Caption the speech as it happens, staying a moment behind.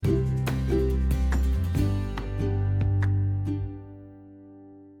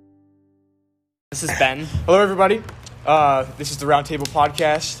This is Ben. Hello, everybody. This is the RoundTable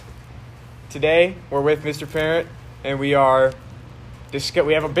Podcast. Today, we're with Mr. Parent, and we have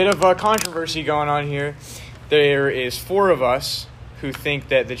a bit of a controversy going on here. There is 4 of us who think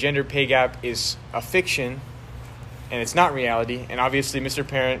that the gender pay gap is a fiction, and it's not reality. And obviously, Mr.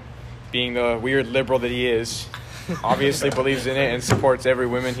 Parent, being the weird liberal that he is, obviously believes in it and supports every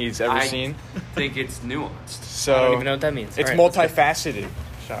woman he's ever seen. I think it's nuanced. So I don't even know what that means. It's All right, multifaceted.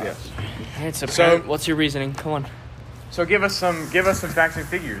 Yes. Hey, so Parent, what's your reasoning? Come on. So give us some facts and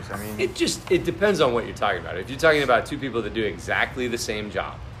figures. I mean, It depends on what you're talking about. If you're talking about 2 people that do exactly the same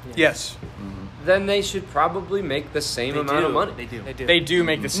job, yes, then they should probably make the same amount of money. They do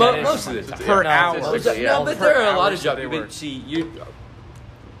make the same Most of the time. per hour. No, but there are a lot of jobs. But see, you're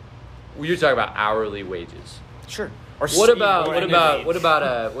talking about hourly wages. Sure. Or What about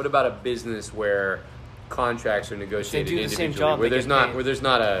a business where contracts are negotiated They do the individually, same job, where they there's get not paid. where there's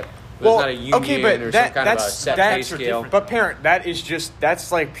not a union or some kind of a set pay scale. But Parent,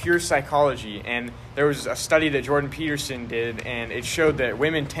 that's like pure psychology. And there was a study that Jordan Peterson did, and it showed that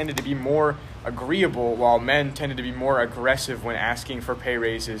women tended to be more agreeable, while men tended to be more aggressive when asking for pay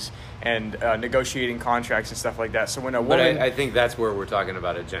raises and negotiating contracts and stuff like that. So when a woman, But I think that's where we're talking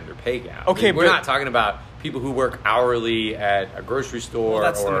about a gender pay gap. Okay, we're but- not talking about people who work hourly at a grocery store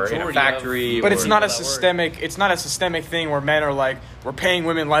that's the or in a majority factory. but or, it's not a that work. systemic. It's not a systemic thing where men are like, we're paying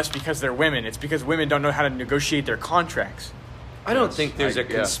women less because they're women. It's because women don't know how to negotiate their contracts. I don't think there's a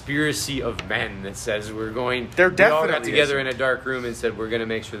yeah. conspiracy of men that says we're going. There we all got definitely together is. in a dark room and said we're going to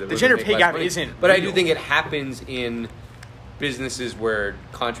make sure that The we're gender gonna pay make less gap money. isn't But I do real. think it happens in businesses where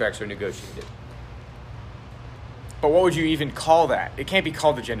contracts are negotiated. But what would you even call that? It can't be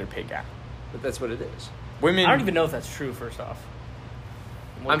called the gender pay gap. But that's what it is. Women. I don't even know if that's true. First off,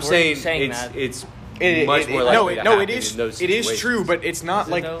 I'm Where are you saying that? it's It- much it- more it- likely to no, happen it is. in those It is situations. true, but it's not Is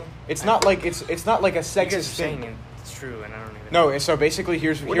it like though? it's not like it's not like a you guys are sexist saying thing. it's true, and I don't even. No, and so basically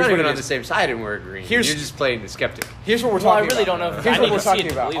here's We're here's not what even it on the is. same side and we're agreeing. Here's- You're just playing the skeptic. Here's what we're Well, I talking really about. don't know if Here's I what need we're to see it talking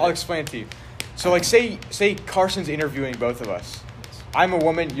to about. believe I'll it. explain it to you. So like say Carson's interviewing both of us. I'm a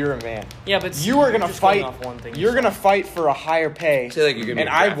woman, you're a man. Yeah, but You are gonna just going fight. off one thing. You're gonna fight for a higher pay. Say like you're going to be and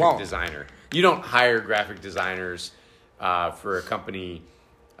a I graphic won't. designer. You don't hire graphic designers for a company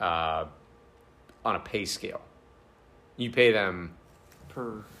on a pay scale. You pay them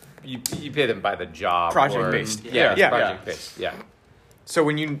you pay them by the job. Project or- based. Yeah, Yeah. project based. Yeah. So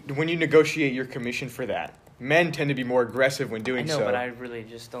when you negotiate your commission for that, men tend to be more aggressive when I doing know, so, but I really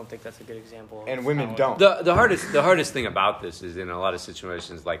just don't think that's a good example. Of and women how it- don't. The hardest thing about this is in a lot of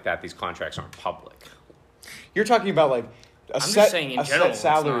situations like that, these contracts aren't public. You're talking about like a just set saying in a general, set it's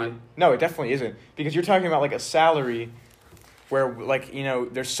salary. not- No, it definitely isn't, because you're talking about like a salary where like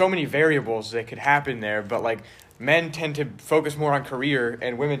there's so many variables that could happen there, but like men tend to focus more on career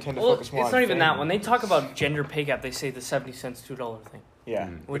and women tend to Well, focus more on it's not even that. family. When they talk about gender pay gap, they say the 70 cents to $1 thing, Yeah,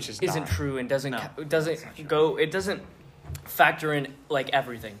 which is isn't not. true and doesn't doesn't factor in like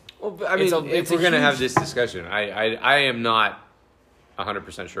everything. Well, but, I mean, It's if a we're going to have huge- this discussion, I am not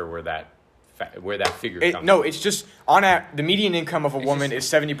 100% sure where that figure comes from. No, it's just the median income of a woman is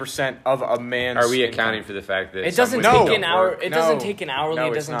 70% of a man's. Are we income. accounting for the fact that It doesn't No. take in hour. work? It doesn't No. take in hourly. No, it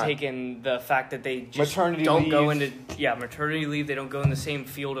it's doesn't not. take in the fact that they just Maternity don't go leave. into maternity leave. They don't go in the same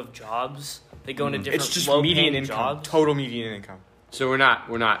field of jobs. They go into different. It's just low-paying median income, jobs. total median income. So we're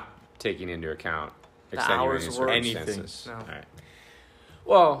not taking into account extenuating hours worked. circumstances. No. All right.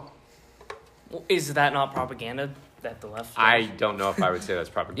 Well, Well, is that not propaganda that the left? I does? don't know if I would say that's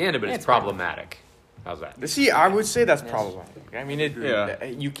propaganda, but Yeah, it's it's problematic. How's that? See, I would say that's Yes. problematic. I mean, Yeah.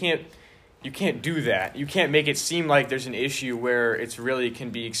 you can't do that. You can't make it seem like there's an issue where it's really can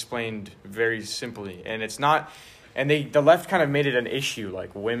be explained very simply, and it's not. And the left kind of made it an issue,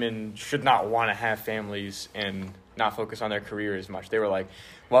 like women should not want to have families and not focus on their career as much. They were like,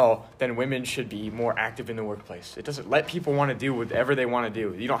 well, then women should be more active in the workplace. It doesn't let people want to do whatever they want to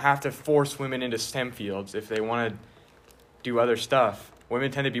do. You don't have to force women into STEM fields if they want to do other stuff. Women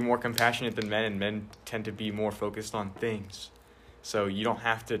tend to be more compassionate than men, and men tend to be more focused on things. So you don't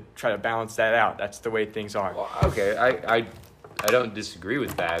have to try to balance that out. That's the way things are. Well, okay, I don't disagree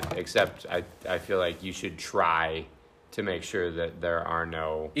with that, except I feel like you should try to make sure that there are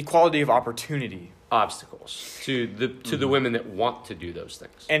no Equality of opportunity. obstacles to the women that want to do those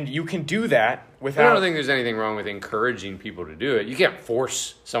things. And you can do that I without... don't think there's anything wrong with encouraging people to do it. You can't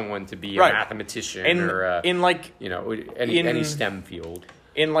force someone to be Right. a mathematician or in like any STEM field.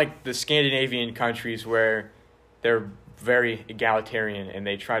 in like the Scandinavian countries where they're very egalitarian and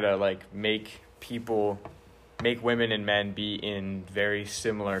they try to like make women and men be in very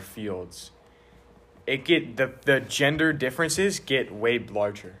similar fields. The gender differences get way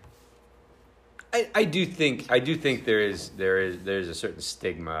larger. I do think there's a certain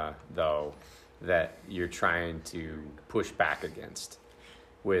stigma though that you're trying to push back against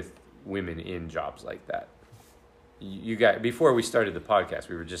with women in jobs like that. You got before we started the podcast,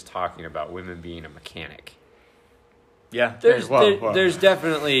 we were just talking about women being a mechanic. Yeah, There's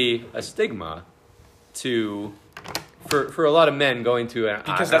definitely a stigma for a lot of men going to an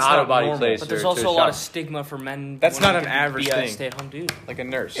auto body place. But there's also a lot of stigma for men. That's not an to average be a thing. Stay-at-home dude. Like a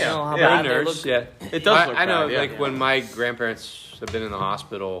nurse. You know how Yeah, bad a they nurse. look? Yeah, It does look I know. bad, yeah. Like when my grandparents have been in the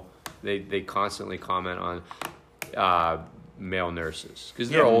hospital, they constantly comment on male nurses because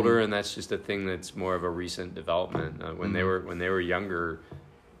they're older, and that's just a thing that's more of a recent development. When they were younger,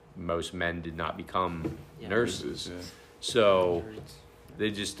 most men did not become nurses, so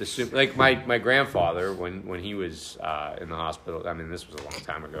they just assumed. Like my grandfather, when he was in the hospital. I mean, this was a long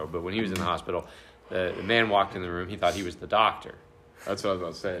time ago, but when he was in the hospital, the man walked in the room. He thought he was the doctor. That's what I was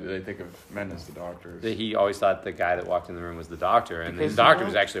about to say. They think of men as the doctors. He always thought the guy that walked in the room was the doctor, and the doctor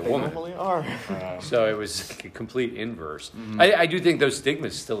was actually a woman. They normally are. So it was a complete inverse. I do think those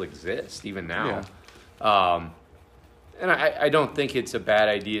stigmas still exist even now. Yeah. And I don't think it's a bad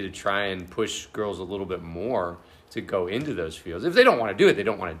idea to try and push girls a little bit more to go into those fields. If they don't want to do it, they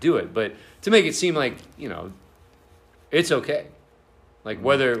don't want to do it. But to make it seem like, it's okay. Like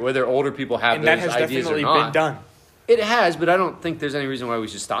whether older people have And those that has ideas definitely or not. been done. It has, but I don't think there's any reason why we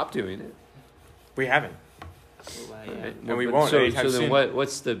should stop doing it. We haven't. Right? And we won't So anytime then soon.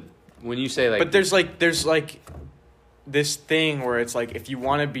 what's the when you say like? But there's this thing where it's like if you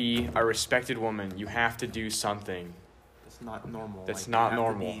want to be a respected woman, you have to do something. That's not normal. That's like, not you have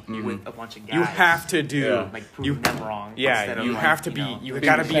normal. To be with a bunch of guys. You have to do. Yeah. like proving them wrong. instead Yeah, of, you like, have to be. You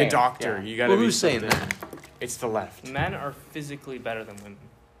got to be a doctor. Yeah. You got to well, be. who's saying something. that? It's the left. Men are physically better than women.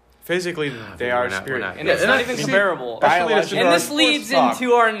 Physically, they are we're not- spirit. we're not- And Yeah, it's and not I- even see, comparable. biologically- And this our leads sports talk.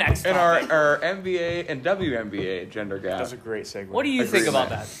 into our next And topic. our NBA and WNBA gender gap. That's a great segue. What do you Agree think with about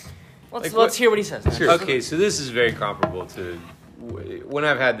that. that? Like Let's hear what he says. Okay, so this is very comparable to when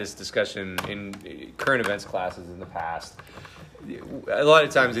I've had this discussion in current events classes in the past. A lot of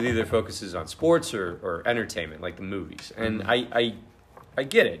times it either focuses on sports or entertainment, like the movies. And I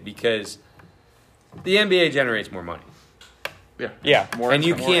get it because the NBA generates more money. Yeah, And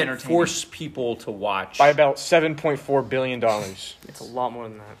you more can't entertaining. force people to watch. by about $7.4 billion. It's a lot more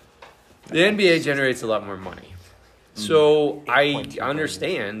than that. The NBA generates a lot more money. So I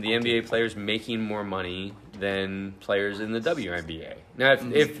understand the NBA players making more money than players in the WNBA. Now,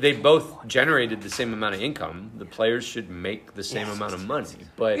 if they both generated the same amount of income, the players should make the same amount of money.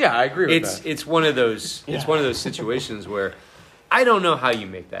 But Yeah, I agree with that. It's one of those situations where I don't know how you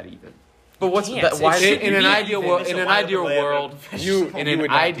make that even. But what's can't. that? Why It should In an be ideal even, world, so in an why ideal would they have world, in you an would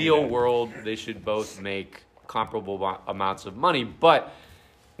not do ideal that. world, they should both make comparable amounts of money. But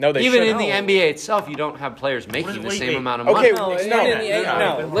No, they even should. in the NBA itself, you don't have players making the wait, same wait. amount of Okay, money. No,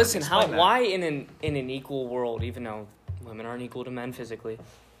 no, no. Listen, Explain that. why in an equal world, even though women aren't equal to men physically,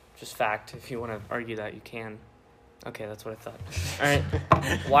 just fact. If you want to argue that, you can. Okay, that's what I thought. All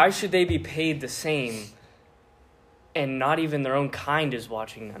right. Why should they be paid the same, and not even their own kind is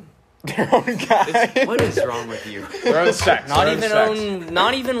watching them? Their own guy. What is wrong with you? Their own sex. Not their own even sex.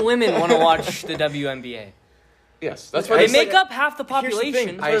 not even women want to watch the WNBA. Yes, that's why They it's make like, up half the Here's the thing.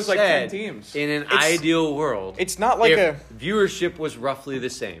 population. I There's like 10 said, teams. in an It's- ideal world, It's not like if viewership was roughly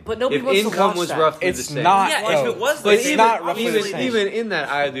the same, But nobody if wants to income watch was that. roughly It's the same, not. Yeah, though. if it was But it's even, not roughly the even, same. even in that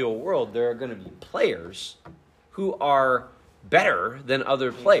ideal world, there are going to be players who are better than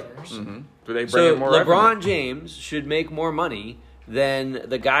other players. But they bring So in more LeBron revenue. James should make more money than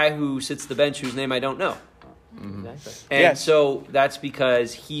the guy who sits the bench whose name I don't know. Exactly. And Yes. so that's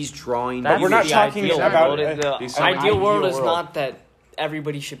because he's drawing. That's we're not the talking ideal about- world. The He's ideal saying world ideal is world. not that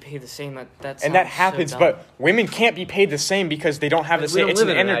everybody should pay the same. That And that sounds so happens, dumb. but women can't be paid the same because they don't have the We same. don't It's live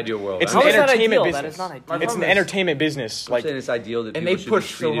an in an ideal world. It's How an is that entertainment ideal? That business. is not ideal. It's an problem is- entertainment business. I'm Like saying it's ideal that And people they should push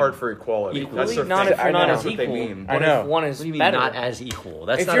be so treated hard for equality. Equally, That's their not thing. if you're I not know. as That's what they equal. mean. I What know. if one What is do you mean better? not as equal?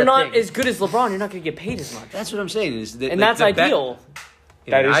 That's If not you're a not thing. as good as LeBron, you're not going to get paid as much. That's what I'm saying. Is that, And like, that's the ideal.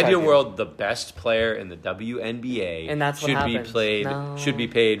 In That an is ideal ideal. world, the best player in the WNBA And that's what should be happens. played No. should be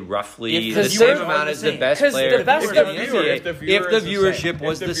paid roughly If the the same viewers amount are as the the same. best 'Cause player the best in the W- NBA. if the If viewer the is the viewership same.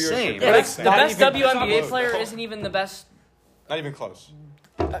 was If the the viewership same. was Yeah, That's the not best even WNBA close. player isn't even the best not even close.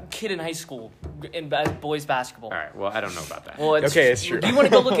 kid in high school in boys basketball. All right. Well, I don't know about that. Well, Okay, it's true. Do you want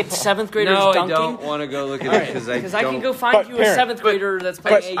to go look at seventh graders no, I dunking? don't want to go look at it because Because I I don't. can go find But you a parent, seventh grader that's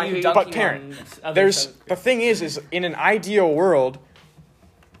playing AU but dunking parent, on other There's seventh the thing is in an ideal world,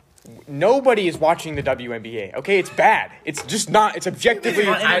 nobody is watching the WNBA. Okay, it's bad. It's just not. It's objectively. It's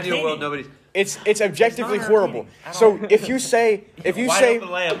not ideal entertaining. world, nobody's. It's objectively It's not horrible. entertaining at So all. if you say Wide open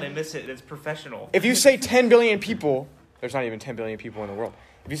layup, they miss it. It's professional. if you say 10 billion people, there's not even 10 billion people in the world.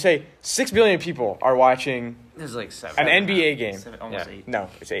 If you say 6 billion people are watching There's like 7. an NBA game, Almost Yeah. 8. no,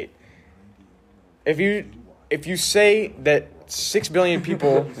 it's 8. If you say that 6 billion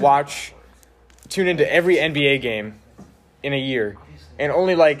people tune into every NBA game in a year, and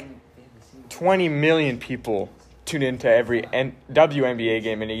only like 20 million people tune into every WNBA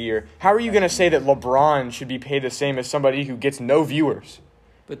game in a year, how are you going to say that LeBron should be paid the same as somebody who gets no viewers?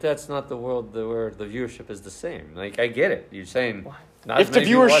 But that's not the world where the viewership is the same. Like, I get it. You're saying not If as the many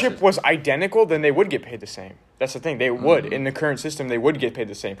people watch viewership it. was identical, then they would get paid the same. That's the thing. They would. In the current system, they would get paid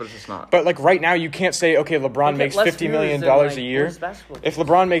the same. But it's just not. But like right now, you can't say, okay, LeBron makes $50 million a year. If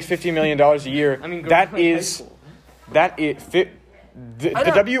LeBron makes $50 million a year, I mean, that is the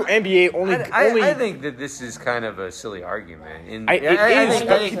WNBA only. I think that this is kind of a silly argument. And It is, I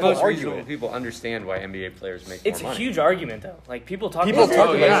but think people most argue reasonable it. people understand why NBA players make It's more a money. huge argument though. Like people talk People about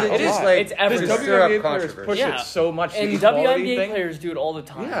talk it. about it. It is lot. like It's everywhere. to stir up WNBA players controversy. push Yeah. it so much. And the equality WNBA thing. players do it all the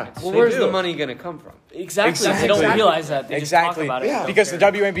time. Yeah. It's- Well, They where's do. the money going to come from? Exactly. They Exactly. don't realize that. They Exactly. just talk about it. Yeah. They don't Because the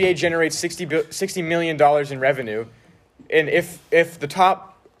care. WNBA generates $60 million in revenue, and if the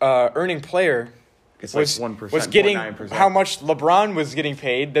top earning player It's was like 1%, was getting 0.9%. how much LeBron was getting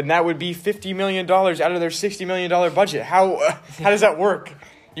paid, then that would be $50 million out of their $60 million budget. How does that work?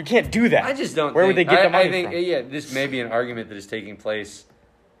 You can't do that. I just don't. Where would they get the money I think, from? yeah, this may be an argument that is taking place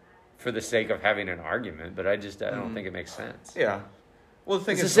for the sake of having an argument, but I don't think it makes sense. Yeah. Well, the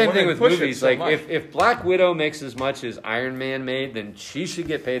thing It's the is, same thing women with push it movies. so Like much. if Black Widow makes as much as Iron Man made, then she should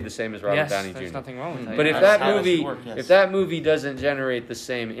get paid the same as Robert Yes, Downey there's Jr. nothing wrong with that. But Yeah. if That's that how it movie, should work, yes. if that movie doesn't generate the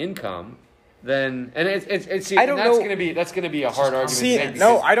same income, then and it's see, I don't that's know- gonna be a hard argument. See, to make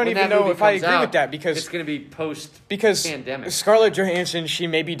no, because I don't when even that know movie if I comes agree out, with that because it's gonna be post because pandemic. Scarlett Johansson, she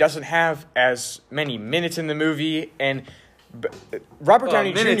maybe doesn't have as many minutes in the movie, and Robert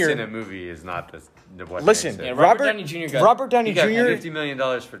Downey minutes Jr. in a movie is not the what Listen, makes it. Yeah, Robert Downey Jr. got- Robert Downey He got Jr. $50 million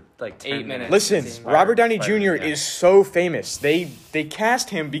for like 10 8 minutes. Listen, Spider- Robert Downey Jr. Spider-Man, yeah. is so famous. They cast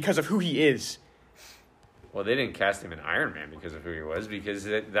him because of who he is. Well, they didn't cast him in Iron Man because of who he was, because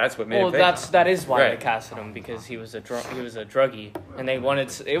that's what made Well, him famous. that is why Right. they casted him, because he was a druggie, and they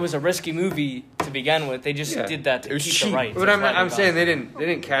wanted it was a risky movie to begin with. They just Yeah. did that It to was keep cheap. the rights. But That's why I'm they saying got they it.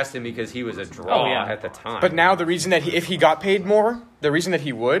 didn't cast him because he was a draw Oh, yeah. at the time. But now the reason that if he got paid more, the reason that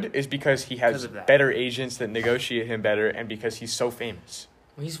he would is because he Because has of that. better agents that negotiate him better, and because he's so famous.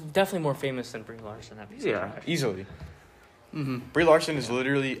 He's definitely more famous than Brie Larson. That'd be Yeah. Easily. Mm-hmm. Brie Larson is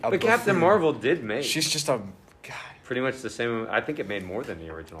literally a But Captain buffoon. Marvel did make She's just a god. pretty much the same. I think it made more than the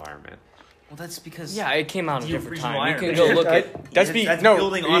original Iron Man. Well, that's because Yeah, it came out at a The different original time. You Iron can Man. go look I- at. That's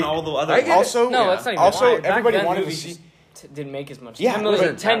building on all the other. I get it. Also, No, that's not even also why. Back everybody then, wanted to movies see. just didn't make as much. Yeah, Even though it was but-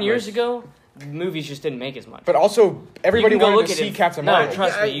 like 10 that years much. ago, movies just didn't make as much. But also, everybody You can go wanted look to at see it. Captain No, Marvel.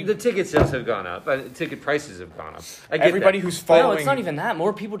 trust me. The ticket sales have gone up. Ticket prices have gone up. I get Everybody that. who's But following no, it's not even that.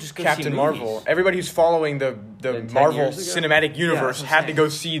 More people just go see Captain movies. Marvel, everybody who's following the Than 10 Marvel years ago? Cinematic Universe that's what I'm had to saying. go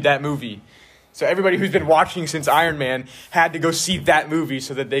see that movie. So everybody who's been watching since Iron Man had to go see that movie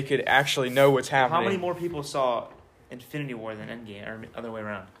so that they could actually know what's happening. How many more people saw Infinity War than Endgame, or other way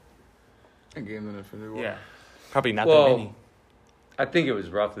around? A game than Infinity War. Yeah. Probably not Well, that many. I think it was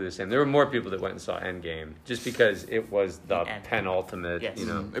roughly the same. There were more people that went and saw Endgame just because it was the The end. penultimate. Yes. You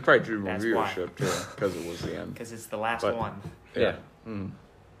know. It probably drew more That's why. viewership too, because it was the end. Because it's the last But- one. Yeah.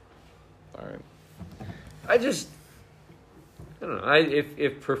 All right. I don't know.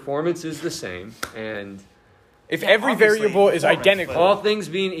 If performance is the same and If Yeah, every obviously, variable is performance, identical, all things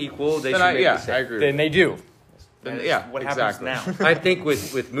being equal, they Then should I, make yeah, the same. I agree. then they do. Then, That is yeah, what exactly. happens now. I think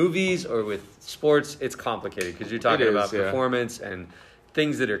with movies or with sports, it's complicated because you're talking It is, about yeah. performance and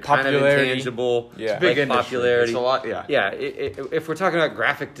things that are kind of Popularity. intangible. Yeah. Like Big industry. popularity. It's a lot. Yeah. Yeah, if we're talking about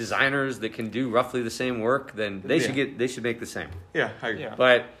graphic designers that can do roughly the same work, then they should make the same. Yeah. I agree. Yeah.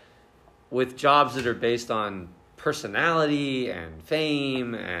 But with jobs that are based on personality and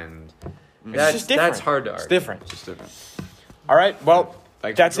fame and It's just different. that's hard to argue. It's different. Just different. All right. Well,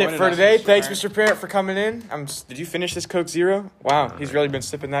 Thanks that's for it joining for us, today. Mr. Thanks, Parent. Mr. Parent, for coming in. Did you finish this Coke Zero? Wow, he's really been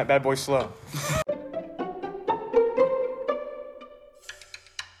sipping that bad boy slow.